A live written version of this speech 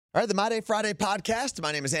All right, the My Day Friday podcast.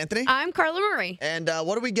 My name is Anthony. I'm Carla Marie. And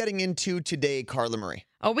what are we getting into today, Carla Marie?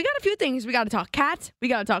 Oh, we got a few things. We got to talk cats. We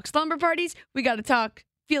got to talk slumber parties. We got to talk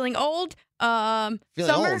feeling old. Summer,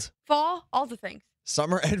 old? fall, all the things.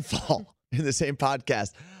 Summer and fall in the same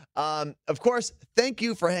podcast. Of course, thank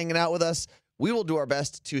you for hanging out with us. We will do our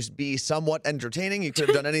best to be somewhat entertaining. You could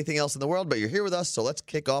have done anything else in the world, but you're here with us, so let's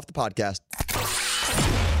kick off the podcast.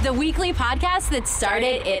 The weekly podcast that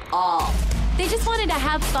started it all. They just wanted to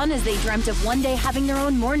have fun as they dreamt of one day having their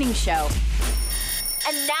own morning show.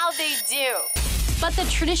 And now they do. But the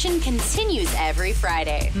tradition continues every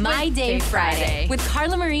Friday. My Day Friday with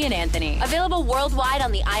Carla Marie and Anthony. Available worldwide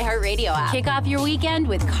on the iHeartRadio app. Kick off your weekend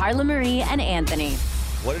with Carla Marie and Anthony.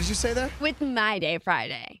 What did you say there? With My Day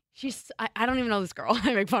Friday. I don't even know this girl.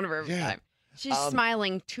 I make fun of her every time. She's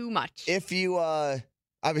smiling too much. If you,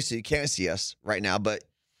 obviously you can't see us right now, but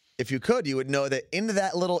if you could, you would know that in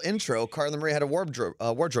that little intro, Carla Marie had a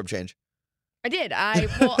wardrobe change. I did. I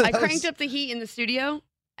cranked up the heat in the studio,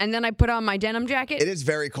 and then I put on my denim jacket. It is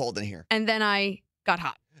very cold in here. And then I got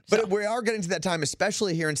hot. But we are getting to that time,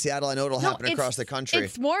 especially here in Seattle. I know it'll happen across the country.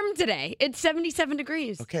 It's warm today. It's 77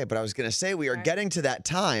 degrees. Okay, but I was going to say we are getting to that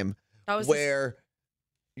time where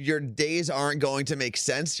your days aren't going to make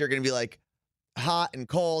sense. You're going to be like hot and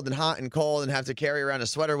cold and have to carry around a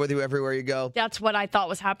sweater with you everywhere you go. That's what I thought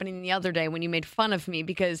was happening the other day when you made fun of me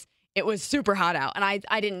because it was super hot out. And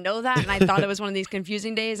I didn't know that. And I thought it was one of these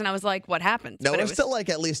confusing days. And I was like, what happened? No, we're still like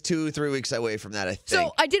at least 2-3 weeks away from that, I think.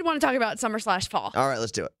 So I did want to talk about summer/fall. All right,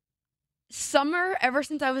 let's do it. Summer, ever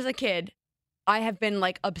since I was a kid, I have been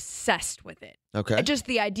like obsessed with it. Okay. Just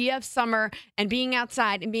the idea of summer and being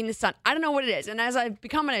outside and being in the sun. I don't know what it is. And as I've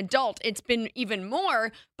become an adult, it's been even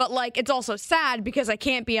more. But like, it's also sad because I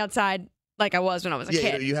can't be outside like I was when I was a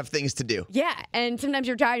kid. You have things to do. Yeah. And sometimes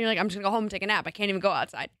you're tired and you're like, I'm just going to go home and take a nap. I can't even go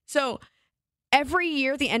outside. So every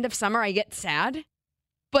year, the end of summer, I get sad.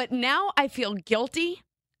 But now I feel guilty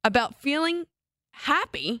about feeling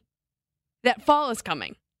happy that fall is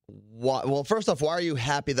coming. Why? Well, first off, why are you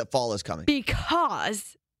happy that fall is coming?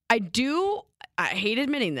 Because I hate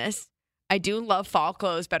admitting this, I do love fall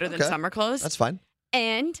clothes better than summer clothes. That's fine.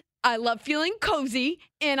 And I love feeling cozy,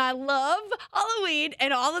 and I love Halloween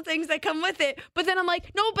and all the things that come with it. But then I'm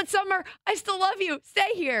like, no, but summer, I still love you.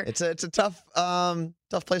 Stay here. It's a tough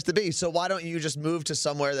place to be. So why don't you just move to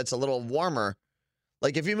somewhere that's a little warmer?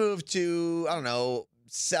 Like if you move to, I don't know,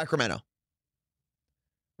 Sacramento,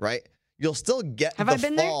 right? You'll still get Have I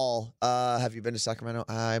been fall. Have you been to Sacramento?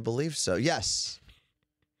 I believe so. Yes.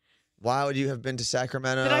 Why would you have been to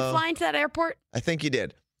Sacramento? Did I fly into that airport? I think you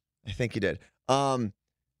did. But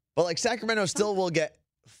like Sacramento still will get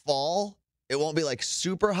fall. It won't be like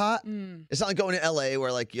super hot. It's not like going to LA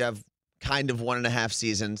where like you have kind of 1.5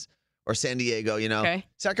 seasons or San Diego, you know. Okay.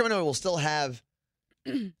 Sacramento will still have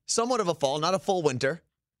somewhat of a fall, not a full winter,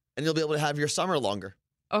 and you'll be able to have your summer longer.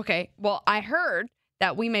 Okay. Well, I heard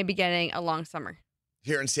that we may be getting a long summer.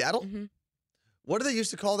 Here in Seattle? Mm-hmm. What do they used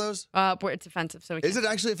to call those? Where it's offensive. So Is it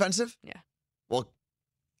actually offensive? Yeah. Well,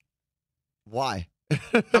 why?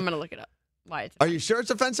 I'm going to look it up. Why it's offensive. Are you sure it's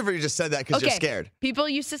offensive or you just said that because you're scared? People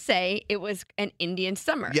used to say it was an Indian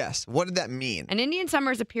summer. Yes. What did that mean? An Indian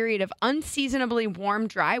summer is a period of unseasonably warm,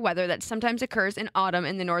 dry weather that sometimes occurs in autumn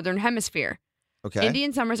in the northern hemisphere. Okay.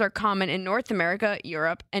 Indian summers are common in North America,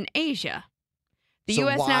 Europe, and Asia. The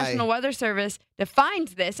U.S. National Weather Service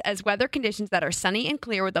defines this as weather conditions that are sunny and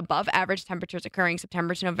clear with above average temperatures occurring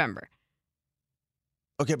September to November.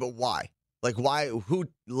 Okay, but why? Like, why? Who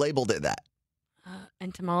labeled it that?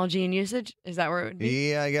 Entomology and usage? Is that where it would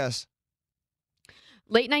be? Yeah, I guess.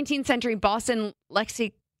 Late 19th century Boston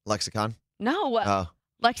Lexicon? No.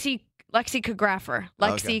 Lexicographer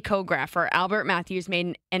Albert Matthews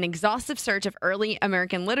made an exhaustive search of early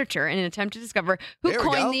American literature in an attempt to discover who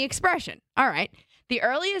coined the expression. All right. The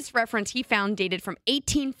earliest reference he found dated from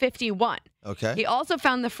 1851. Okay. He also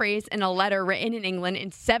found the phrase in a letter written in England in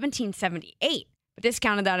 1778, but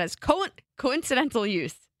discounted that as coincidental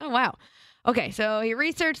use. Oh, wow. Okay, so he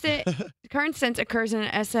researched it. The current sense occurs in an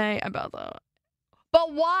essay about the...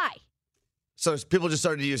 But why? So people just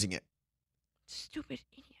started using it. Stupid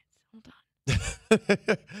idiots. Hold on.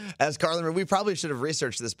 As Carla, we probably should have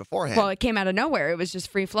researched this beforehand. Well, it came out of nowhere. It was just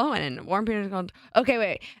free flowing, and warm period is called. Okay,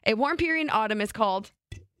 wait. A warm period in autumn is called.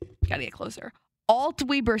 Gotta get closer.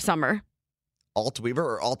 Altweber summer. Altweber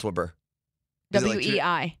or Altweber?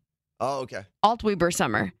 WEI. Oh, okay. Altweber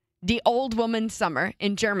summer. The old woman summer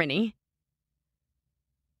in Germany.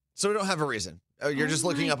 So we don't have a reason. Oh, you're just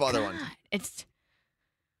looking up other ones. It's.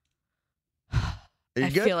 Are you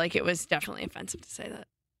good? I feel like it was definitely offensive to say that.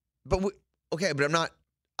 But okay, but I'm not.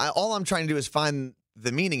 All I'm trying to do is find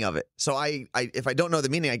the meaning of it. So if I don't know the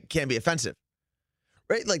meaning, I can't be offensive.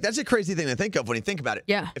 Right? Like, that's a crazy thing to think of when you think about it.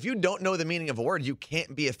 Yeah. If you don't know the meaning of a word, you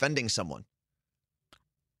can't be offending someone.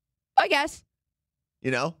 I guess.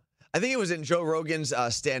 You know? I think it was in Joe Rogan's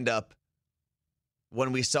stand-up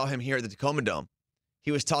when we saw him here at the Tacoma Dome.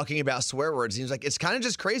 He was talking about swear words. He was like, it's kind of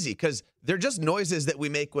just crazy because they're just noises that we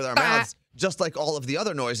make with our mouths, just like all of the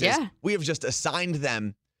other noises. Yeah. We have just assigned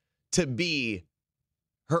them to be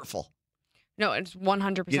hurtful. No, it's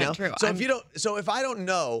 100% true. So if I don't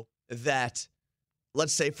know that,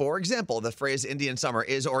 let's say, for example, the phrase Indian summer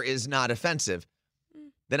is or is not offensive,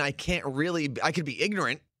 then I could be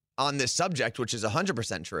ignorant on this subject, which is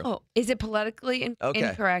 100% true. Oh, is it politically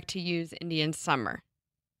incorrect to use Indian summer?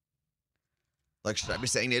 Like, should I be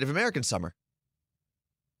saying Native American summer?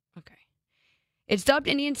 Okay. It's dubbed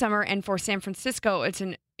Indian summer, and for San Francisco, it's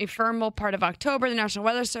an ephemeral part of October. The National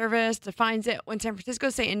Weather Service defines it. When San Francisco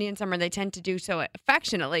say Indian summer, they tend to do so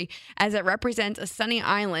affectionately, as it represents a sunny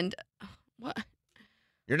island. What?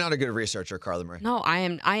 You're not a good researcher, Carla Marie. No, I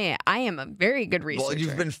am a very good researcher. Well,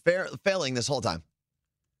 you've been failing this whole time.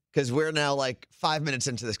 Because we're now like 5 minutes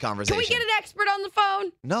into this conversation. Can we get an expert on the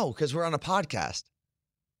phone? No, because we're on a podcast.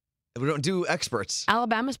 We don't do experts.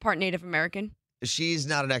 Alabama's part Native American. She's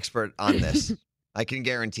not an expert on this. I can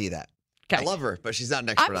guarantee that. Okay. I love her, but she's not an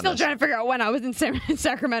expert on this. I'm still trying to figure out when I was in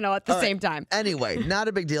Sacramento at the same time. Anyway, not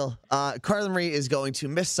a big deal. Carla Marie is going to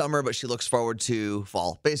miss summer, but she looks forward to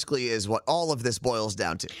fall. Basically is what all of this boils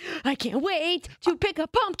down to. I can't wait to pick a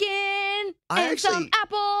pumpkin and some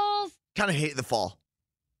apples. Kind of hate the fall.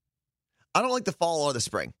 I don't like the fall or the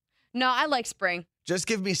spring. No, I like spring. Just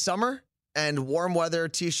give me summer and warm weather,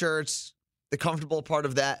 t-shirts, the comfortable part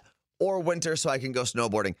of that, or winter so I can go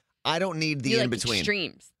snowboarding. I don't need the in-between.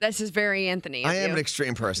 Extremes. This is very Anthony. I am an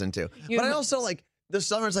extreme person, too. But I also like, the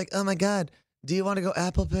summer's like, oh, my God, do you want to go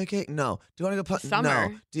apple picking? No. Do you want to go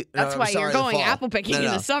summer? No. That's why you're going apple picking in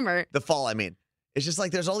the summer. The fall, I mean. It's just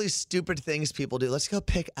like there's all these stupid things people do. Let's go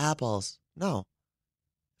pick apples. No.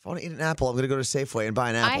 If I want to eat an apple, I'm going to go to Safeway and buy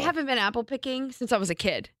an apple. I haven't been apple picking since I was a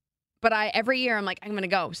kid. But every year I'm like, I'm going to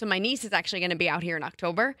go. So my niece is actually going to be out here in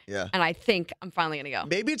October. Yeah. And I think I'm finally going to go.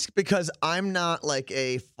 Maybe it's because I'm not like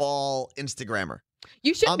a fall Instagrammer.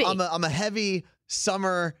 You should be. I'm a heavy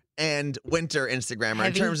summer and winter Instagrammer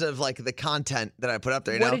in terms of like the content that I put up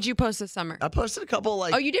there. What did you post this summer? I posted a couple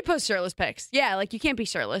like. Oh, you did post shirtless pics. Yeah, like you can't be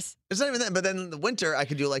shirtless. It's not even that, but then in the winter I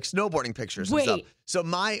could do like snowboarding pictures and stuff. So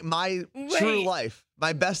my true life,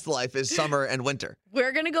 my best life is summer and winter.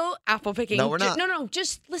 We're gonna go apple picking. No, we're not. No,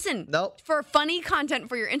 just listen. Nope. For funny content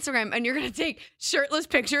for your Instagram, and you're gonna take shirtless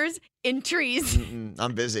pictures in trees.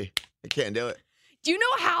 I'm busy. I can't do it. Do you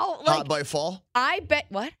know how like Hot boy fall? I bet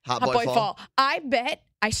what? Hot boy fall.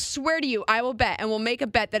 I swear to you, I will bet, and we'll make a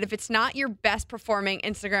bet that if it's not your best performing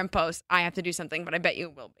Instagram post, I have to do something, but I bet you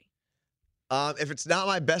it will be. If it's not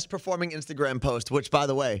my best performing Instagram post, which by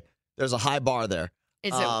the way, there's a high bar there.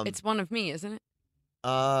 It's one of me, isn't it?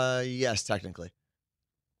 Yes, technically.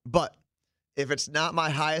 But if it's not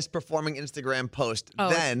my highest performing Instagram post,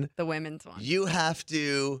 then the women's one. You have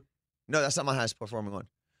to. No, that's not my highest performing one.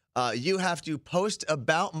 You have to post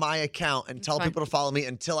about my account and tell people to follow me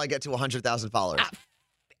until I get to 100,000 followers.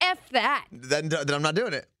 F that. Then I'm not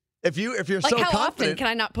doing it. If you're like so how confident, often can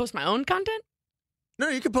I not post my own content? No,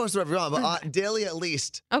 you can post whatever you want, but daily at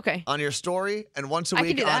least. Okay. On your story and once a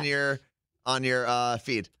week on your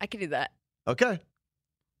feed. I could do that. Okay.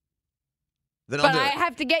 Then but I'll do I it.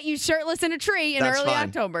 have to get you shirtless in a tree in early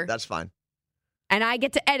October. That's fine. And I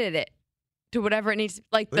get to edit it to whatever it needs.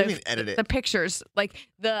 Like what do you mean edit it? The pictures, like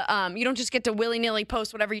you don't just get to willy nilly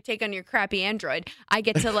post whatever you take on your crappy Android. I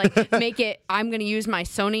get to like make it. I'm gonna use my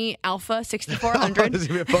Sony Alpha 6400. Is it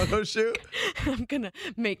gonna be a photo shoot? I'm gonna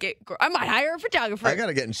make it. I might hire a photographer. I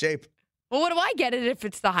gotta get in shape. Well, what do I get it if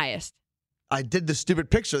it's the highest? I did the stupid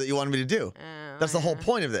picture that you wanted me to do. That's the whole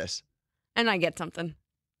point of this. And I get something.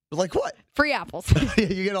 Like what? Free apples.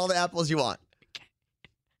 You get all the apples you want.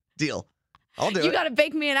 Deal. I'll do it. You gotta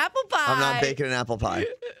bake me an apple pie. I'm not baking an apple pie.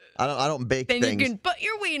 I don't bake then things. You can put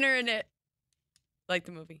your wiener in it. Like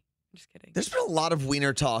the movie. I'm just kidding. There's been a lot of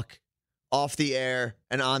wiener talk off the air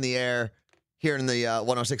and on the air here in the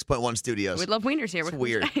 106.1 studios. We love wieners here. It's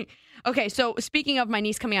weird. Okay, so speaking of my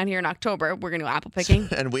niece coming out here in October, we're gonna go apple picking.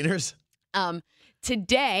 And wieners?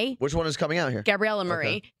 Today. Which one is coming out here? Gabriella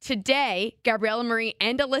Marie. Okay. Today, Gabriella Marie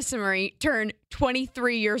and Alyssa Marie turned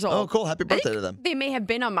 23 years old. Oh, cool. Happy birthday to them. They may have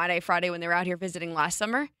been on My Day Friday when they were out here visiting last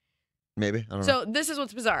summer. Maybe. I don't know. So this is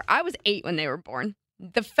what's bizarre. I was 8 when they were born.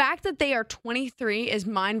 The fact that they are 23 is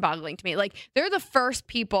mind-boggling to me. Like, they're the first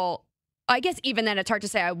people, I guess even then it's hard to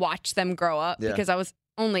say I watched them grow up because I was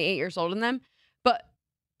only 8 years old in them. But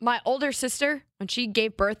my older sister, when she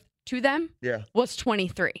gave birth to them, was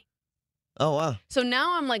 23. Oh, wow. So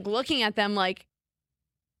now I'm like looking at them like,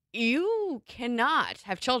 you cannot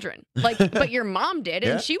have children. Like, but your mom did,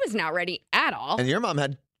 and she was not ready at all. And your mom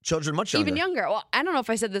had children much younger. Even younger. Well, I don't know if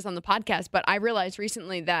I said this on the podcast, but I realized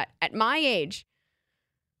recently that at my age,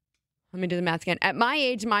 let me do the math again. At my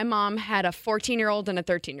age, my mom had a 14-year-old and a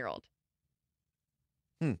 13-year-old.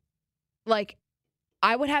 Like,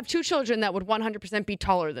 I would have 2 children that would 100% be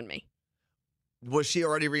taller than me. Was she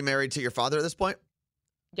already remarried to your father at this point?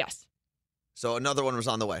 Yes. So another one was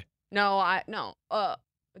on the way. No.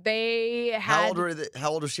 They had.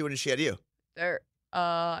 How old was she when she had you?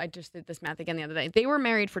 I just did this math again the other day. They were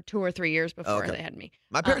married for 2 or 3 years before they had me.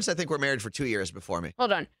 My parents, I think, were married for 2 years before me.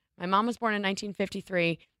 Hold on. My mom was born in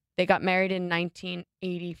 1953. They got married in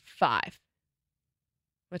 1985.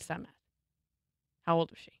 What's that math? How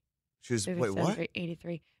old was she? She was, wait, what?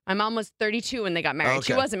 83. My mom was 32 when they got married.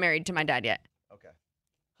 She wasn't married to my dad yet. Okay.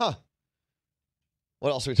 Huh. What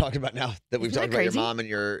else are we talking about now that we've talked about your mom and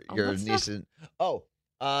your niece?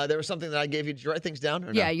 There was something that I gave you. Did you write things down?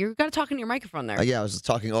 Or yeah, no? you got to talk into your microphone there. Yeah, I was just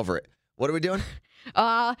talking over it. What are we doing?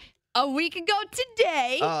 A week ago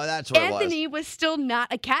today, that's what Anthony was still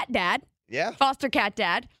not a cat dad. Yeah. Foster cat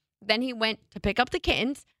dad. Then he went to pick up the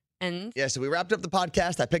kittens. So we wrapped up the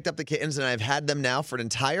podcast. I picked up the kittens, and I've had them now for an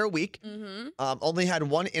entire week. Only had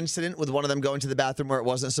one incident with one of them going to the bathroom where it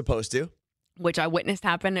wasn't supposed to. Which I witnessed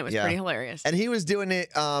happen. It was pretty hilarious. And he was doing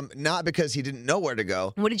it not because he didn't know where to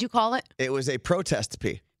go. What did you call it? It was a protest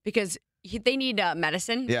pee. Because they need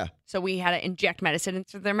medicine. Yeah. So we had to inject medicine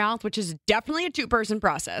into their mouth, which is definitely a 2-person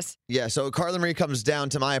process. Yeah. So Carla Marie comes down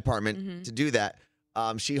to my apartment to do that.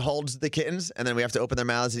 She holds the kittens, and then we have to open their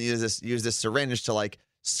mouths and use this syringe to like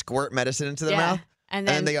squirt medicine into their mouth. And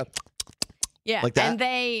then they go like that.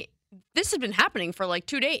 And this has been happening for like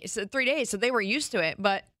 3 days. So they were used to it,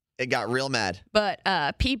 but it got real mad. But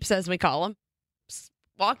Peeps, as we call him,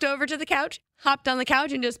 walked over to the couch, hopped on the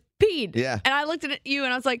couch, and just peed. Yeah. And I looked at you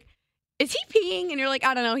and I was like, is he peeing? And you're like,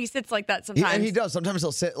 I don't know. He sits like that sometimes. And he does. Sometimes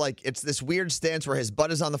he'll sit like it's this weird stance where his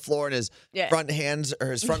butt is on the floor and his front hands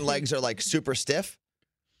or his front legs are like super stiff.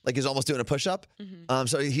 Like he's almost doing a push-up.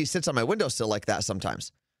 So he sits on my windowsill like that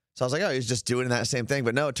sometimes. So I was like, oh, he's just doing that same thing.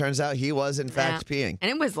 But no, it turns out he was, in fact, peeing.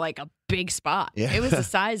 And it was like a big spot. Yeah. It was the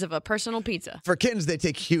size of a personal pizza. For kittens, they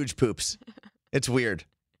take huge poops. It's weird.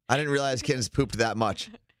 I didn't realize kittens pooped that much.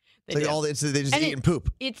 They just eat and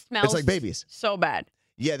poop. It smells it's like babies. So bad.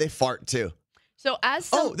 Yeah, they fart too. So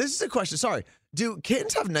this is a question. Sorry. Do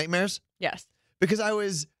kittens have nightmares? Yes. Because I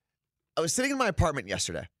was sitting in my apartment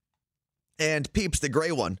yesterday, and Peeps, the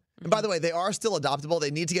gray one, and by the way, they are still adoptable.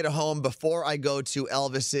 They need to get a home before I go to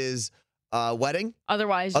Elvis's wedding.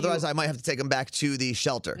 Otherwise, I might have to take them back to the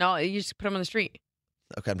shelter. No, you just put them on the street.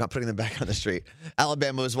 Okay, I'm not putting them back on the street.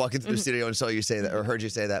 Alabama was walking through the studio and saw you say that, or heard you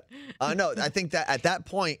say that. No, I think that at that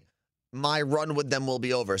point, my run with them will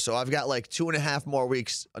be over. So I've got like 2.5 more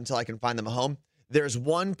weeks until I can find them a home. There's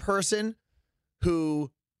one person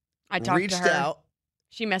who reached out.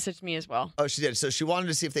 She messaged me as well. Oh, she did. So she wanted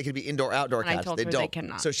to see if they could be indoor-outdoor cats. I told her they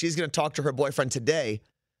cannot. So she's going to talk to her boyfriend today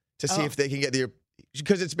to see if they can get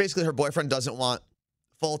because it's basically her boyfriend doesn't want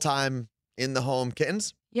full-time in-the-home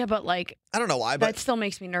kittens. Yeah, but like, I don't know why, but that still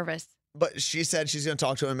makes me nervous. But she said she's going to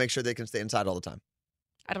talk to him and make sure they can stay inside all the time.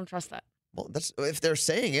 I don't trust that. Well, if they're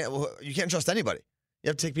saying it, you can't trust anybody. You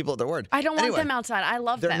have to take people at their word. I don't want them outside. I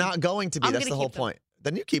love them. They're not going to be. That's the whole point.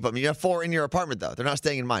 Then you keep them. You have 4 in your apartment, though. They're not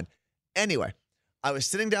staying in mine. Anyway, I was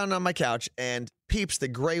sitting down on my couch, and Peeps, the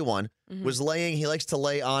gray one, was laying. He likes to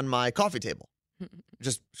lay on my coffee table,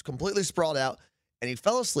 just completely sprawled out. And he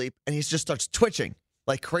fell asleep, and he just starts twitching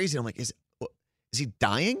like crazy. I'm like, is he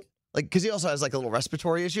dying? Like, because he also has like a little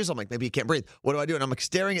respiratory issues. I'm like, maybe he can't breathe. What do I do? And I'm like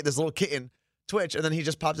staring at this little kitten twitch, and then he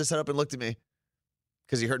just popped his head up and looked at me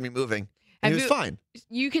because he heard me moving. And he was fine.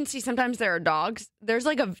 You can see sometimes there are dogs. There's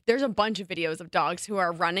a bunch of videos of dogs who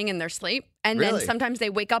are running in their sleep, and then sometimes they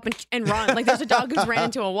wake up and run. Like there's a dog who's ran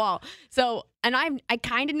into a wall. So, and I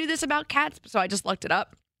kind of knew this about cats, so I just looked it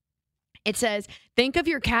up. It says, think of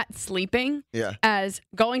your cat sleeping as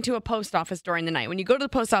going to a post office during the night. When you go to the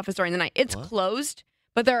post office during the night, it's closed,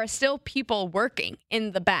 but there are still people working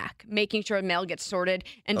in the back, making sure mail gets sorted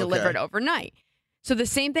and delivered overnight. So the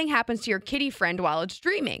same thing happens to your kitty friend while it's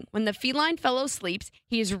dreaming. When the feline fellow sleeps,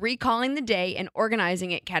 he is recalling the day and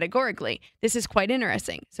organizing it categorically. This is quite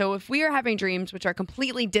interesting. So if we are having dreams which are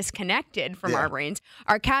completely disconnected from our brains,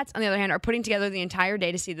 our cats, on the other hand, are putting together the entire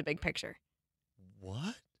day to see the big picture.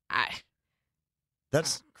 What?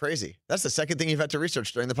 That's crazy. That's the second thing you've had to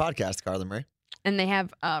research during the podcast, Carla Marie. And they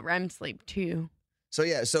have REM sleep, too. So,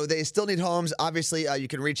 so they still need homes. Obviously, you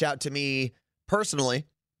can reach out to me personally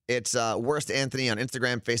It's Worst Anthony on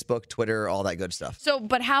Instagram, Facebook, Twitter, all that good stuff. So,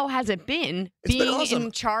 but how has it been It's being been awesome.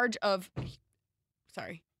 in charge of,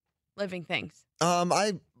 living things?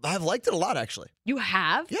 I've liked it a lot, actually. You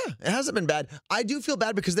have? Yeah, it hasn't been bad. I do feel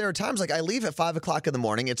bad because there are times like I leave at 5 o'clock in the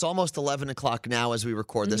morning. It's almost 11 o'clock now as we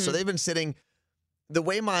record this. So they've been sitting. The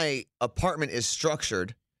way my apartment is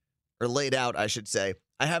structured or laid out, I should say,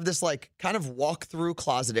 I have this like kind of walk-through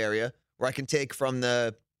closet area where I can take from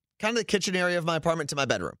the kind of the kitchen area of my apartment to my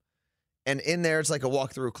bedroom. And in there, it's like a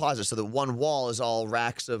walk-through closet. So the one wall is all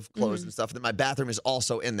racks of clothes and stuff. And then my bathroom is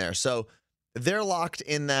also in there. So they're locked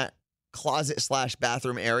in that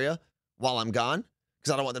closet/bathroom area while I'm gone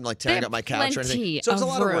because I don't want them like tearing up my couch or anything. So it's a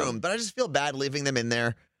lot of room, but I just feel bad leaving them in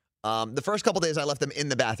there. The first couple days I left them in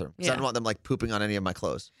the bathroom because I didn't want them like pooping on any of my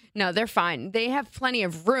clothes. No, they're fine. They have plenty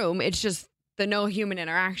of room. It's just the no human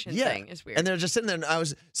interaction thing is weird. And they're just sitting there.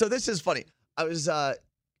 And so this is funny. I was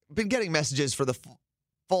been getting messages for the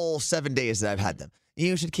full 7 days that I've had them.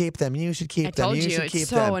 You should keep them. You should keep them. I told you, should keep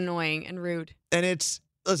it's them. so annoying and rude. And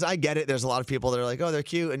listen, I get it. There's a lot of people that are like, oh, they're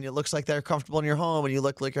cute, and it looks like they're comfortable in your home, and you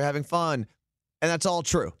look like you're having fun. And that's all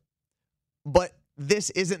true. But this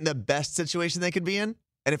isn't the best situation they could be in.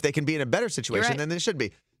 And if they can be in a better situation, then they should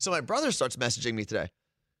be. So my brother starts messaging me today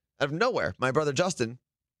out of nowhere. My brother, Justin,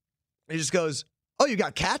 he just goes, oh, you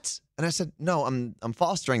got cats? And I said, no, I'm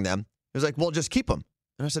fostering them. He was like, well, just keep them.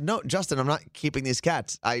 And I said, no, Justin, I'm not keeping these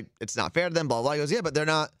cats. It's not fair to them, blah, blah. He goes, yeah, but they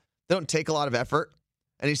don't take a lot of effort.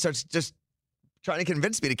 And he starts just trying to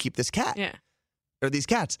convince me to keep this cat. Yeah. Or these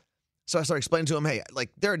cats. So I started explaining to him, hey,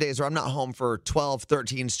 like there are days where I'm not home for 12,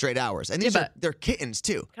 13 straight hours. And they're kittens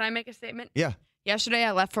too. Can I make a statement? Yeah. Yesterday,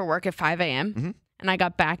 I left for work at 5 a.m. And I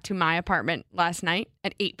got back to my apartment last night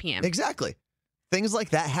at 8 p.m. Exactly. Things like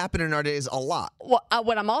that happen in our days a lot. Well,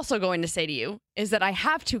 what I'm also going to say to you is that I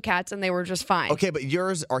have 2 cats and they were just fine. Okay, but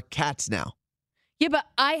yours are cats now. Yeah, but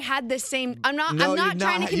I had the same. I'm not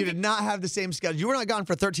trying to. You did not have the same schedule. You were not gone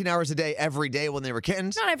for 13 hours a day every day when they were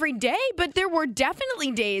kittens. Not every day, but there were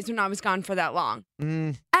definitely days when I was gone for that long.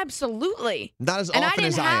 Absolutely. Not as and often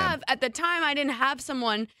as I am. At the time, I didn't have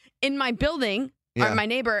someone in my building, or my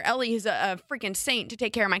neighbor, Ellie, who's a freaking saint, to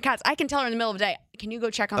take care of my cats. I can tell her in the middle of the day, can you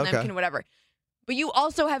go check on them? Can you whatever. But you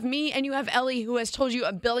also have me and you have Ellie, who has told you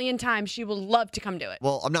a billion times she will love to come do it.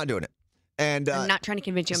 Well, I'm not doing it. And I'm not trying to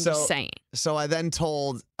convince you. I'm just saying. So I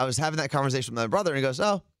was having that conversation with my brother, and he goes,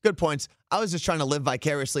 oh, good points. I was just trying to live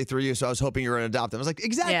vicariously through you, so I was hoping you were going to adopt them. I was like,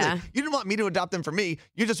 exactly. Yeah. You didn't want me to adopt them for me.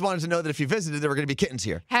 You just wanted to know that if you visited, there were going to be kittens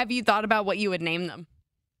here. Have you thought about what you would name them?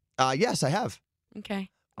 Yes, I have. Okay.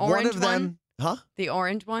 One of them, huh? The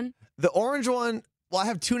orange one? The orange one, well, I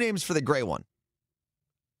have 2 names for the gray one.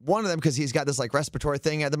 One of them, because he's got this like respiratory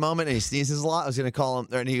thing at the moment and he sneezes a lot. I was going to call him,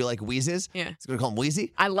 and he like wheezes. Yeah. I was going to call him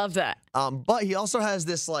Wheezy. I love that. But he also has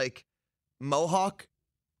this like mohawk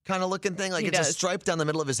kind of looking thing. Like it's a stripe down the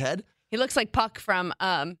middle of his head. He looks like Puck from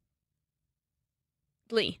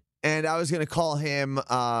Glee. And I was going to call him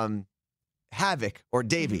Havoc or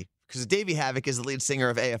Davey, because Davey Havoc is the lead singer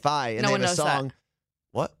of AFI. And No they one have a knows song. that.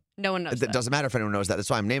 What? No one knows It that. doesn't matter if anyone knows that. That's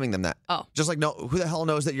why I'm naming them that. Oh. Just like, no, who the hell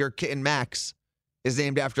knows that your kitten Max is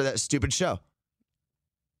named after that stupid show?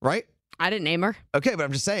 Right? I didn't name her. Okay, but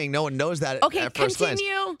I'm just saying no one knows that Okay, at first glance.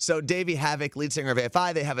 continue. So Davey Havoc, lead singer of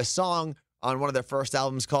AFI, they have a song on one of their first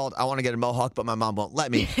albums called I Want to Get a Mohawk, but my mom won't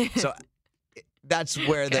let me. So that's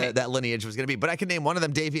where that lineage was going to be. But I can name one of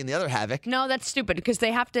them Davey and the other Havoc. No, that's stupid because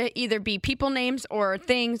they have to either be people names or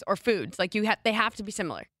things or foods. Like they have to be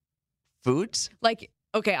similar. Foods? Like,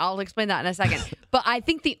 okay, I'll explain that in a second. But I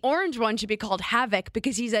think the orange one should be called Havoc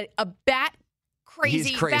because he's a bat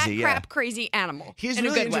crazy, crap crazy animal. He's in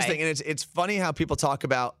really a good interesting, way. and it's funny how people talk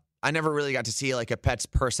about. I never really got to see like a pet's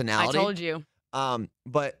personality. I told you.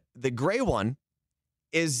 But the gray one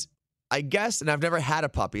is, I guess, and I've never had a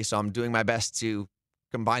puppy, so I'm doing my best to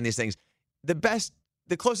combine these things.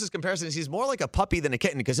 The closest comparison is he's more like a puppy than a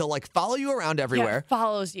kitten because he'll like follow you around everywhere. Yeah,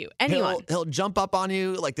 follows you. Anyone. He'll jump up on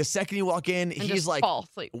you like the second you walk in. And He's just like fall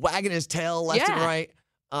asleep. wagging his tail left and right.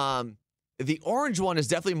 The orange one is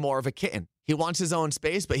definitely more of a kitten. He wants his own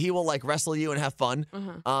space, but he will like wrestle you and have fun.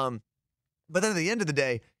 But then at the end of the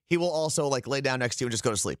day, he will also like lay down next to you and just go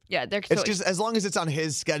to sleep. Yeah, they're It's just as long as it's on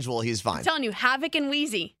his schedule, he's fine. I'm telling you, Havoc and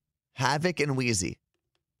Wheezy. Havoc and Wheezy.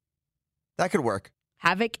 That could work.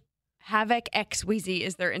 Havoc X Wheezy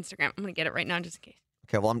is their Instagram. I'm gonna get it right now just in case.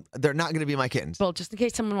 Okay, well, they're not going to be my kittens. Well, just in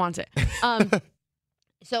case someone wants it.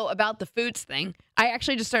 So about the foods thing, I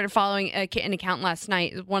actually just started following a kitten account last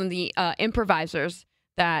night. One of the improvisers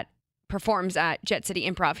that performs at Jet City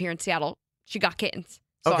Improv here in Seattle, she got kittens.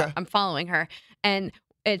 So Okay. I'm following her. And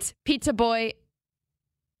it's Pizza Boy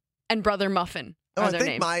and Brother Muffin are I their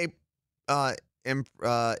think names. my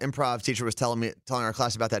improv teacher was telling our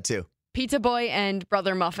class about that too. Pizza Boy and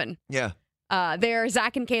Brother Muffin. Yeah. They're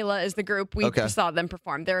Zach and Kayla is the group. We just saw them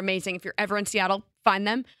perform. They're amazing. If you're ever in Seattle, find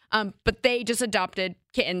them. But they just adopted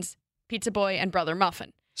kittens, Pizza Boy and Brother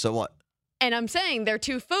Muffin. So what? And I'm saying they're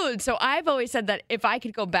two foods. So I've always said that if I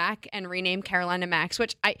could go back and rename Caroline and Max,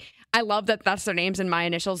 which I love that that's their names and my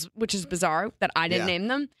initials, which is bizarre that I didn't name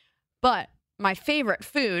them. But my favorite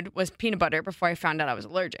food was peanut butter before I found out I was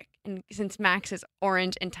allergic. And since Max is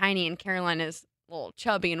orange and tiny and Caroline is a little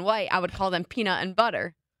chubby and white, I would call them peanut and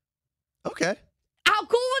butter. Okay. How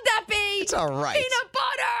cool would that be? It's all right. Peanut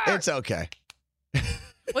butter. It's okay.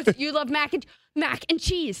 You love mac and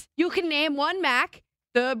cheese. You can name one Mac,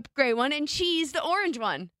 the gray one, and cheese, the orange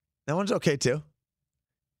one. That one's okay too.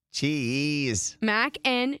 Cheese. Mac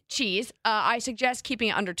and cheese. I suggest keeping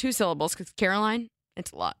it under 2 syllables because Caroline,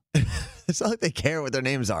 it's a lot. It's not like they care what their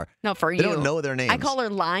names are. No, for they you. They don't know their names. I call her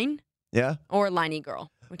Line. Yeah. Or Liney Girl.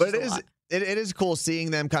 But it is cool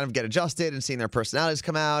seeing them kind of get adjusted and seeing their personalities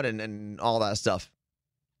come out and all that stuff.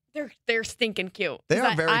 They're stinking cute. They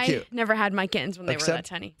are very cute. I never had my kittens when they were that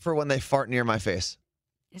tiny. For when they fart near my face.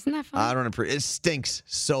 Isn't that fun? I don't approve. It stinks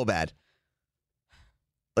so bad.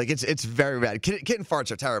 Like it's very bad. Kitten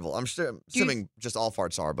farts are terrible. I'm assuming just all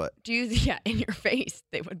farts are, but yeah, in your face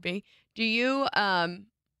they would be. Do you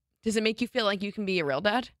does it make you feel like you can be a real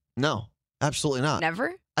dad? No, absolutely not.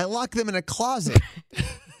 Never? I lock them in a closet.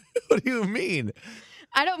 What do you mean?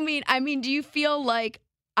 I mean, do you feel like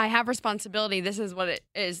I have responsibility? This is what it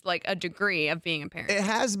is, like a degree of being a parent. It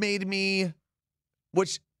has made me,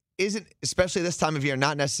 which isn't, especially this time of year,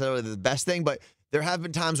 not necessarily the best thing, but there have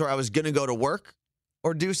been times where I was going to go to work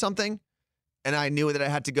or do something, and I knew that I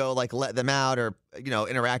had to go like let them out or,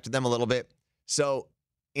 interact with them a little bit. So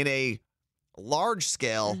in a large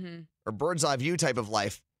scale or bird's eye view type of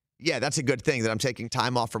life, yeah, that's a good thing that I'm taking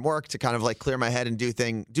time off from work to kind of like clear my head and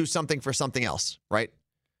do something for something else, right?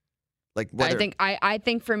 Like I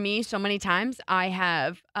think for me, so many times I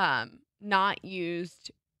have not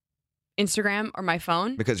used Instagram or my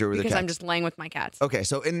phone because I'm just laying with my cats. Okay,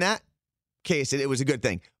 so in that case, it was a good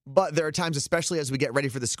thing. But there are times, especially as we get ready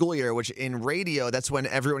for the school year, which in radio, that's when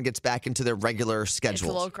everyone gets back into their regular schedules. It's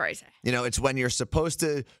a little crazy. It's when you're supposed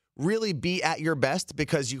to really be at your best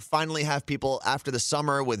because you finally have people after the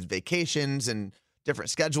summer with vacations and different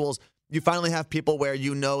schedules. You finally have people where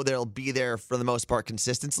they'll be there for the most part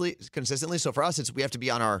consistently. So for us, we have to be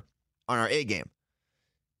on our A game.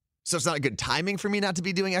 So it's not a good timing for me not to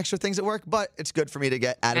be doing extra things at work, but it's good for me to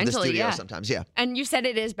get out of the studio sometimes. Yeah. And you said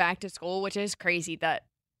it is back to school, which is crazy that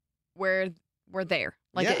we're there.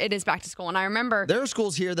 Like it is back to school. And I remember there are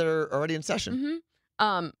schools here that are already in session.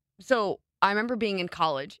 So I remember being in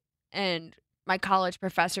college and my college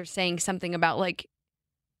professor saying something about like,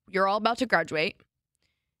 you're all about to graduate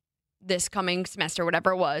this coming semester,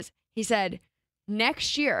 whatever it was. He said,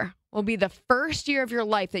 next year will be the first year of your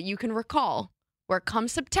life that you can recall where come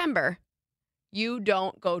September, you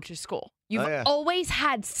don't go to school. You've always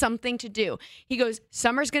had something to do. He goes,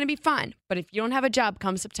 summer's going to be fine, but if you don't have a job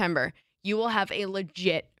come September, you will have a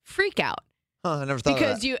legit freak out. I never thought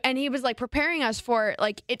of that. And he was like preparing us for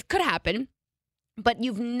like, it could happen, but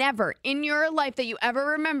you've never in your life that you ever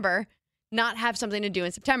remember not have something to do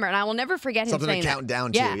in September. And I will never forget him saying that. Something to count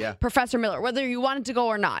down to, yeah. Professor Miller, whether you wanted to go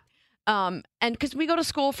or not. And because we go to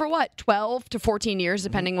school for 12 to 14 years,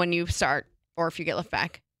 depending when you start or if you get left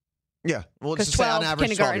back. Yeah. Well, just say on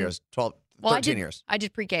average 12 years. 13 years. I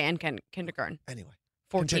did pre-K and kindergarten. Anyway.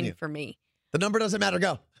 14 continue. For me. The number doesn't matter.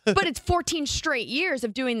 Go. But it's 14 straight years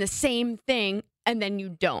of doing the same thing and then you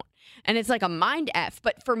don't. And it's like a mind F.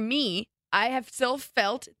 But for me, I have still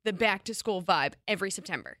felt the back to school vibe every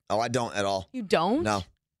September. Oh, I don't at all. You don't? No.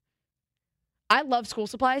 I love school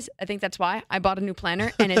supplies. I think that's why I bought a new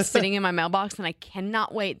planner and it's sitting in my mailbox and I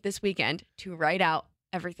cannot wait this weekend to write out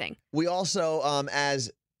everything. We also,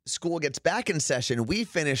 as school gets back in session, we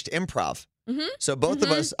finished improv. So both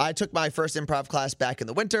of us, I took my first improv class back in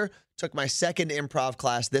the winter, took my second improv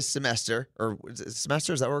class this semester, or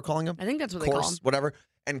semester, is that what we're calling them? I think that's what they call them. Whatever.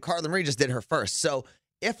 And Carla Marie just did her first. So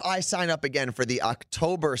if I sign up again for the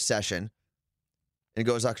October session, it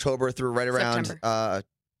goes October through right around, September.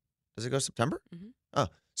 Does it go September? Oh,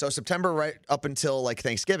 so September right up until like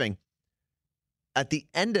Thanksgiving. At the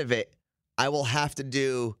end of it, I will have to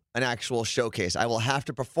do an actual showcase. I will have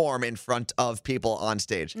to perform in front of people on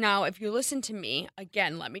stage. Now, if you listen to me,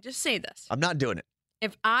 again, let me just say this. I'm not doing it.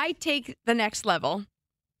 If I take the next level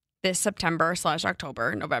this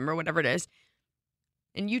September/October, November, whatever it is,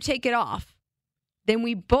 and you take it off, then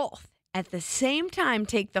we both at the same time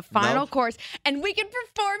take the final Nope. course and we can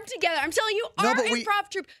perform together. I'm telling you, No, our but improv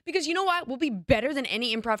troupe, because you know what? We'll be better than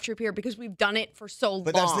any improv troupe here because we've done it for so long.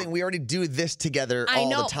 But that's the thing. We already do this together I all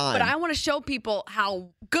know, the time. but I want to show people how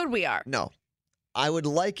good we are. No. I would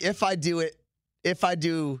like if I do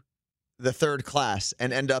the third class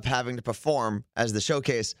and end up having to perform as the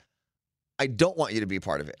showcase, I don't want you to be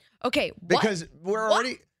part of it. Okay, Because we're What?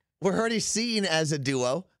 already seen as a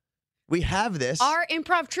duo. We have this. Our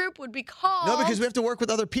improv troupe would be called... No, because we have to work with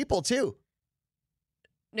other people too.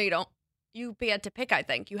 No, you don't. You get to pick, I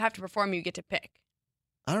think. You have to perform, you get to pick.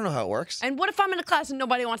 I don't know how it works. And what if I'm in a class and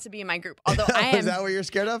nobody wants to be in my group? Although I am... Is that what you're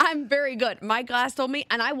scared of? I'm very good. My class told me,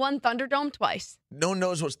 and I won Thunderdome twice. No one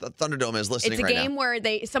knows what the Thunderdome is listening It's a right game now.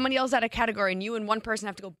 where someone yells out a category, and you and one person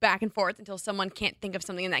have to go back and forth until someone can't think of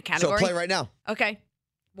something in that So category. play right now. Okay.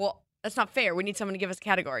 Well, that's not fair. We need someone to give us a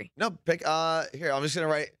category. No, pick. Here, I'm just going to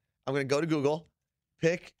write. I'm going to go to Google.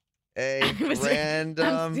 Pick a Was-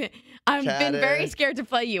 random. I've been very cate- scared to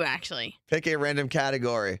play you, actually. Pick a random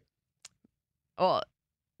category. Well,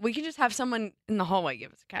 we can just have someone in the hallway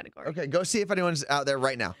give us a category. Okay, go see if anyone's out there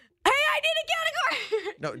right now. Hey, I need a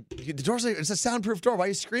category. No, the door's it's a soundproof door. Why are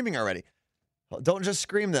you screaming already? Well, don't just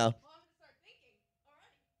scream though.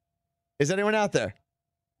 Is anyone out there?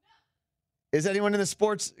 Is anyone in the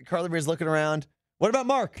sports? Carly Bree's looking around. What about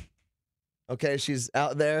Mark? Okay, she's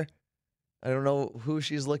out there. I don't know who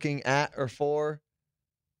she's looking at or for.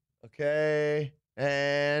 Okay,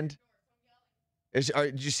 and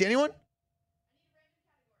did you see anyone?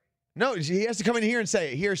 No, he has to come in here and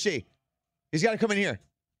say it. He or she. He's got to come in here.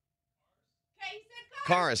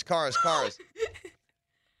 Cars.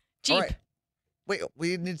 Jeep. All right. Wait,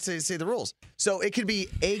 we need to say the rules. So it could be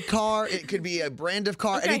a car, it could be a brand of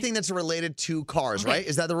car, Okay. anything that's related to cars, Okay. right?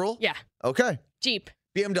 Is that the rule? Yeah. Okay. Jeep.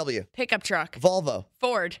 BMW, Pickup truck. Volvo,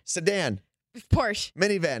 Ford. sedan, Porsche.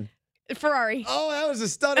 minivan. Ferrari. Oh, that was a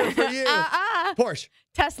stunner for you. Porsche.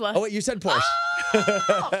 Tesla. Oh, wait, you said Porsche.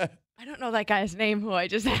 I don't know that guy's name who I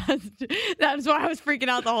just asked. That's why I was freaking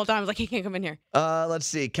out the whole time. I was like, he can't come in here. Let's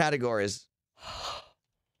see. Categories.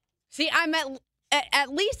 See, I'm at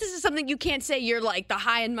least this is something you can't say you're like the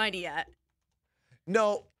high and mighty at.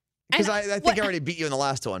 No, because And I think what- I already beat you in the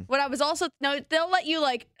last one. What I was also, no, they'll let you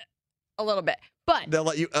like a little bit. But They'll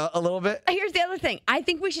let you a little bit. here's the other thing. I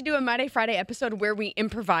think we should do a My Day Friday episode where we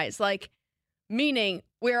improvise, like, meaning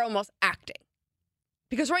we're almost acting.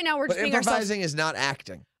 Because right now we're But just being ourselves. improvising is not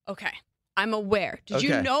acting. Okay. I'm aware. Did you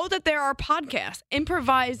Okay. know that there are podcasts,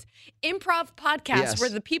 improv podcasts, Yes. where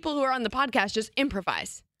the people who are on the podcast just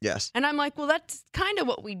improvise? Yes. And I'm like, well, that's kind of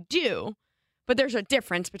what we do. But there's a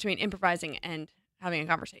difference between improvising and having a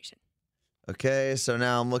conversation. Okay, so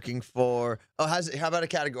now I'm looking for. Oh, how about a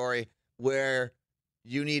category where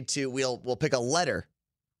you need to? We'll pick a letter,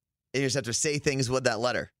 and you just have to say things with that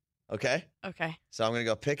letter. Okay. Okay. So I'm gonna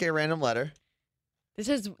go pick a random letter, This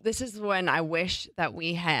is when I wish that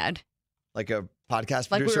we had, like a podcast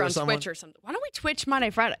like we producer were or on someone. Twitch or something. Why don't we Twitch Monday,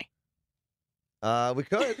 Friday? We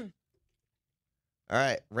could. All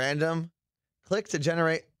right, random. Click to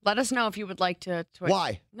generate. Let us know if you would like to Twitch.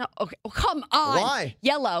 Why? No. Okay. Oh, come on. Why?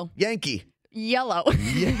 Yellow. Yankee. Yellow.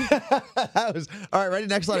 Yeah. That was all right. Ready?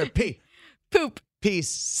 Next letter. P. Poop.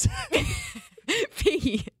 Peace.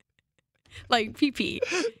 Pee. Like pee-pee.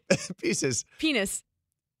 Pieces. Penis.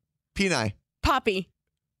 Peni. Poppy.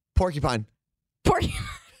 Porcupine. Porky.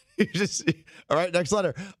 You just. All right. Next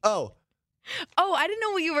letter. O. Oh, I didn't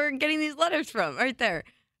know where you were getting these letters from. Right there.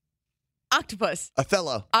 Octopus.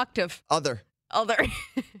 Othello. Octave. Other. Other.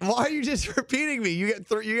 Why are you just repeating me? You get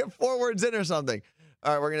 4 words in or something.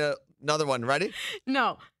 All right, we're gonna another one. Ready?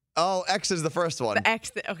 No. Oh, X is the first one. The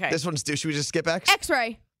X. Okay. This one's due. Should we just skip X?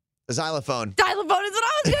 X-ray. Xylophone. Xylophone is what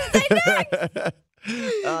I was going to say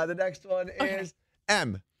next. The next one is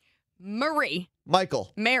M. Marie.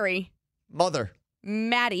 Michael. Mary. Mother.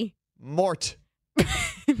 Maddie. Mort. All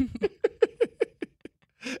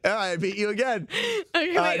right, I beat you again.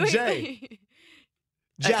 Okay, wait. Jay.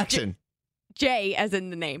 Jackson. J as in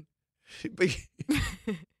the name.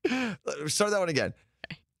 Start that one again.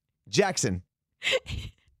 Jackson.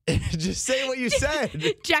 Just say what you said.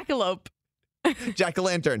 Jackalope.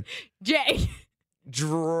 Jack-o'-lantern. J.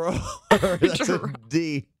 Drawer. That's a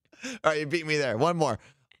D. All right, you beat me there. One more.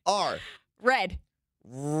 R. Red.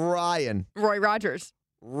 Ryan. Roy Rogers.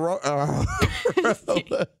 Ro is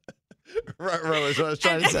what I was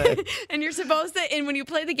trying to say. And you're supposed to, and when you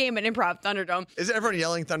play the game at Improv Thunderdome, Is everyone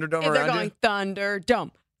yelling Thunderdome they're around going you?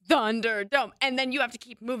 Thunderdome, Thunderdome, and then you have to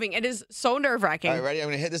keep moving. It is so nerve-wracking. All right, ready? I'm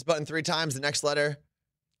going to hit this button 3 times. The next letter,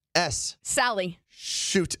 S. Sally.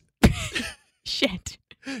 Shoot. Shit.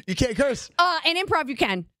 You can't curse. In Improv, you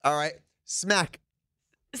can. All right. Smack.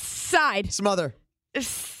 Side. Smother.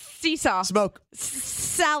 Seesaw. Smoke.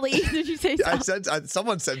 Sally. Did you say Sally?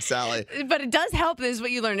 Someone said Sally. But it does help. This is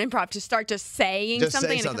what you learn in improv, to start just saying Just something.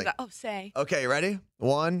 say and something. It comes out, say. Okay, ready?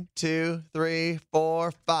 1, 2, 3,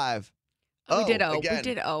 4, 5. We did O. Again. We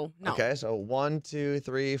did O. No. Okay, so 1, 2,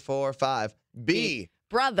 3, 4, 5. B.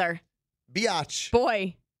 Brother. Biatch.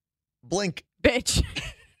 Boy. Blink. Bitch.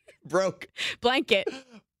 Broke. Blanket.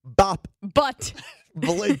 Bop. Butt.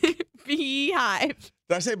 Blink. Beehive.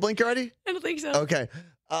 Did I say blink already? I don't think so. Okay.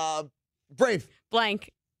 Brave.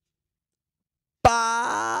 Blank.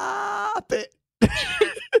 Bop it.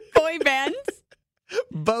 Boy bands.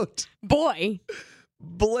 Boat. Boy.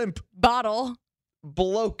 Blimp. Bottle.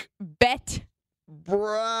 Bloke. Bet.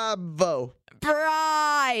 Bravo.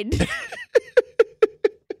 Bride.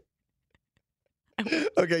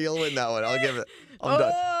 Okay, you'll win that one. I'll give it. I'm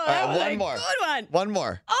done. All that was right, a one more. Good one. One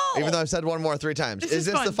more. Oh. Even though I've said one more 3 times. This Is is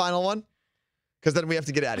this fun. the final one? Because then we have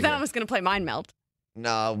to get out of Then here. I was going to play Mind Meld.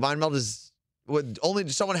 No, Mind Meld is only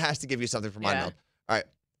someone has to give you something for Mind Yeah. Meld. All right.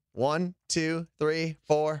 1, 2, 3,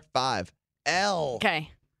 4, 5. L.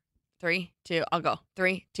 Okay. 3, 2, I'll go.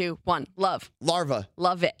 3, 2, 1. Love. Larva.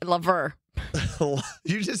 Love it. Lover.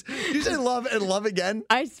 you said love and love again?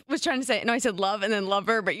 I was trying to say, no, I said love and then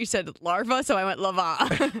lover, but you said larva, so I went lava.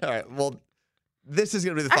 All right. Well, this is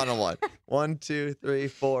going to be the final one. 1, 2, 3,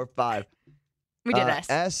 4, 5. We did S.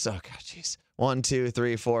 S. Oh, God, jeez. 1, 2,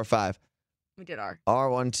 3, 4, 5. We did R. R.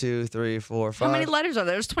 1, 2, 3, 4, 5. How many letters are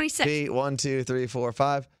there? There's 26. B. 1, 2, 3, 4,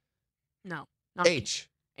 5. No. Not H.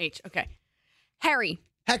 H. Okay. Harry.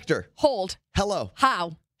 Hector. Hold. Hello.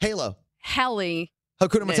 How. Halo. Helly.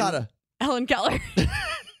 Hakuna Nin. Matata. Helen Keller.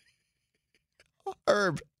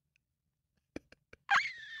 Herb.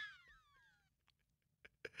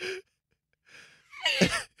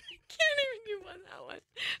 Can't even do that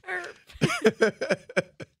one.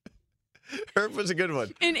 Herb was a good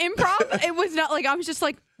one. In improv, it was not like, I was just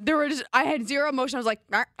like, I had zero emotion. I was like,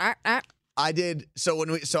 I did. So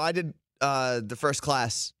I did the first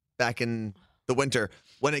class back in the winter.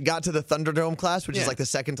 When it got to the Thunderdome class, which is like the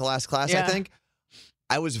second to last class, I Yeah. think,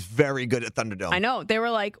 I was very good at Thunderdome. I know. They were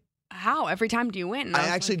like, how? Every time do you win? And I was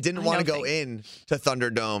actually like, didn't I want to know go things. in to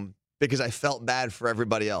Thunderdome because I felt bad for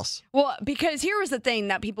everybody else. Well, because here was the thing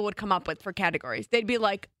that people would come up with for categories. They'd be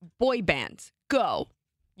like, boy bands, go.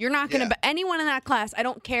 You're not going to, anyone in that class, I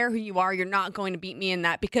don't care who you are, you're not going to beat me in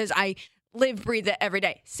that because I live, breathe it every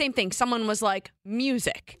day. Same thing. Someone was like,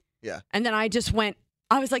 music. Yeah. And then I just went,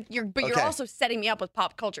 I was like, you're Okay. also setting me up with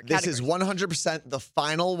pop culture This categories. is 100% the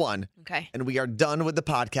final one. Okay. And we are done with the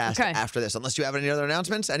podcast Okay. after this. Unless you have any other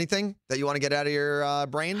announcements, anything that you want to get out of your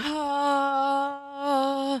brain?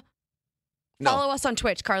 Follow us on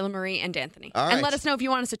Twitch, Carla Marie and D'Anthony. All And right. let us know if you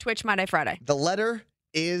want us to Twitch My Day Friday. The letter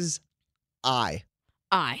is I.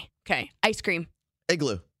 Okay. Ice cream.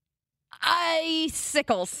 Igloo.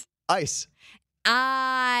 Icicles. Ice.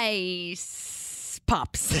 Ice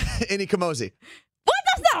pops. Inikomozi. What?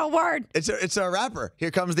 That's not a word. It's a rapper.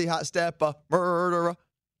 Here comes the hot step murderer.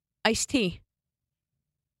 Iced tea.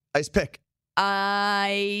 Ice pick.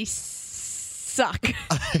 I suck.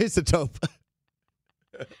 Isotope.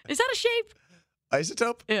 Is that a shape?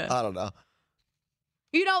 Isotope? Yeah. I don't know.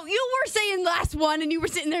 You know, you were saying last one and you were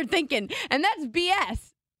sitting there thinking, and that's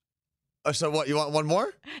BS. Oh, so what? You want one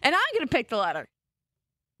more? And I'm going to pick the letter.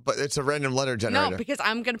 But it's a random letter generator. No, because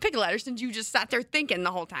I'm going to pick a letter since you just sat there thinking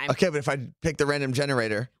the whole time. Okay, but if I pick the random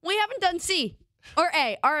generator. We haven't done C or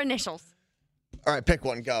A, our initials. All right, pick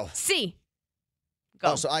one. Go. C.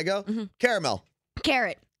 Go. Oh, so I go? Mhm. Caramel.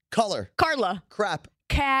 Carrot. Color. Carla. Crap.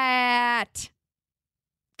 Cat.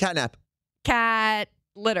 Catnap. Cat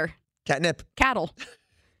litter. Catnip. Cattle.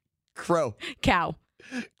 Crow. Cow.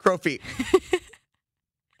 Crow feet.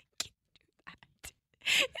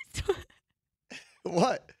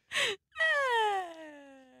 What?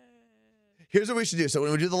 Here's what we should do. So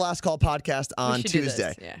when we do the Last Call podcast We on should do this,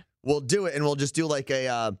 Tuesday, Yeah. we'll do it and we'll just do like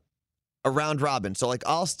a round robin. So like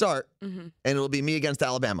I'll start Mm-hmm. and it'll be me against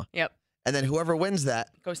Alabama. Yep. And then whoever wins that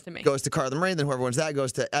Goes to me. goes to Carla Marie. Then whoever wins that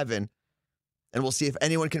goes to Evan. And we'll see if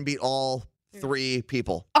anyone can beat all 3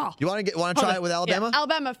 people. Oh. You want to Hold try on. it with Alabama? Yeah.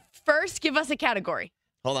 Alabama, first give us a category.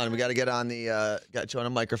 Hold on, we got to get on the got you on a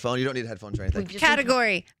microphone. You don't need headphones or anything.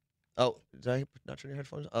 Category: Oh, did I not turn your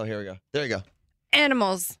headphones? Oh, here we go. There you go.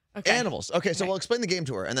 animals. Okay. Animals. Okay, so we'll explain the game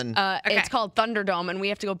to her, and then Okay. It's called Thunderdome, and we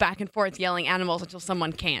have to go back and forth yelling animals until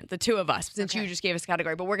someone can't. The two of us, since you just gave us a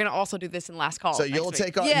category. But we're going to also do this in Last Call. so next you'll week.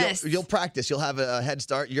 take off. Yes. You'll practice. You'll have a head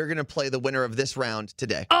start. You're gonna play the winner of this round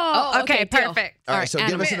today. Oh, okay, deal. perfect. All right. right, So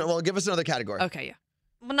animals. give us another category. Okay, yeah.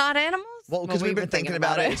 Well, not animals. Well, because we've been thinking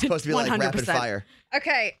about it. It's supposed to be like rapid 100%. fire.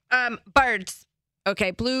 Okay, birds.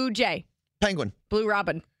 Okay, blue jay. Penguin. Blue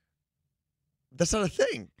Robin. That's not a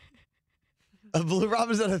thing. A Blue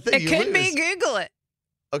Robin's not a thing. It You could lose. be. Google it.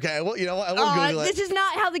 Okay, well, you know what? I won't Google This it. is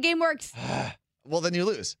not how the game works. Well, then you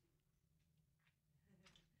lose.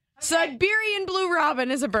 Siberian blue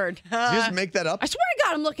robin is a bird. Did you just make that up? I swear to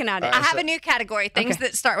God, I'm looking at it. All right. I have a new category. Things Okay.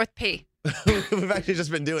 that start with P. We've actually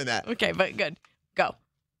just been doing that. Okay, but good. Go.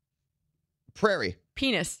 Prairie.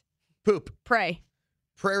 Penis. Poop. Pray.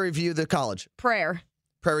 Prairie View, the college. Prayer.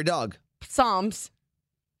 Prairie dog. Psalms.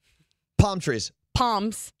 Palm trees.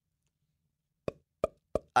 Palms.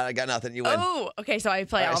 I got nothing. You win. Oh, okay. So I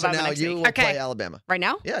play All right, so Alabama now next you week. will Okay. play Alabama. Right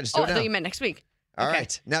now? Yeah, just do Oh, it I now. thought you meant next week. All Okay.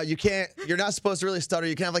 right. Now you're not supposed to really stutter.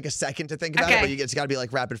 You can have like a second to think about it, Okay. but it's got to be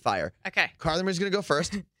like rapid fire. Okay. Carly Marie's going to go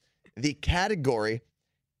first. The category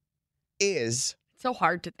is It's so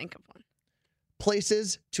hard to think of one.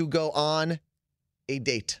 places to go on a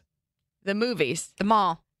date. The movies. The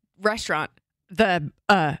mall. Restaurant. The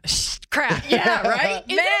crap. Yeah, right?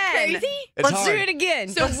 Isn't Man. that crazy? It's Let's hard. do it again.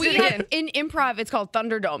 So Let's we do it have again. in improv, it's called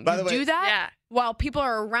Thunderdome. By the You way- do that Yeah. while people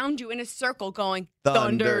are around you in a circle going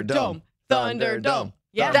Thunderdome. Thunderdome. Thunderdome.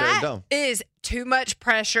 Yeah, Thunderdome. That is too much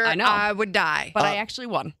pressure. I know. I would die. but I actually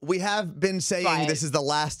won. We have been saying Right. this is the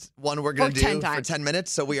last one we're going For to 10 do for times. 10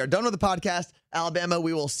 minutes. So we are done with the podcast. Alabama,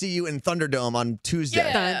 we will see you in Thunderdome on Tuesday.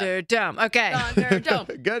 Yeah. Thunderdome. Okay.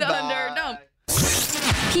 Thunderdome. Goodbye.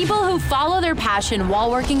 Thunderdome. People who follow their passion while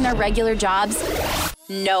working their regular jobs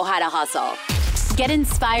know how to hustle. Get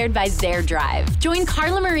inspired by their drive. Join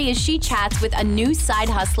Carla Marie as she chats with a new side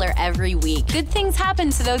hustler every week. Good things happen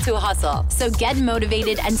to those who hustle. So get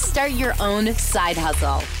motivated and start your own side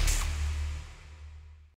hustle.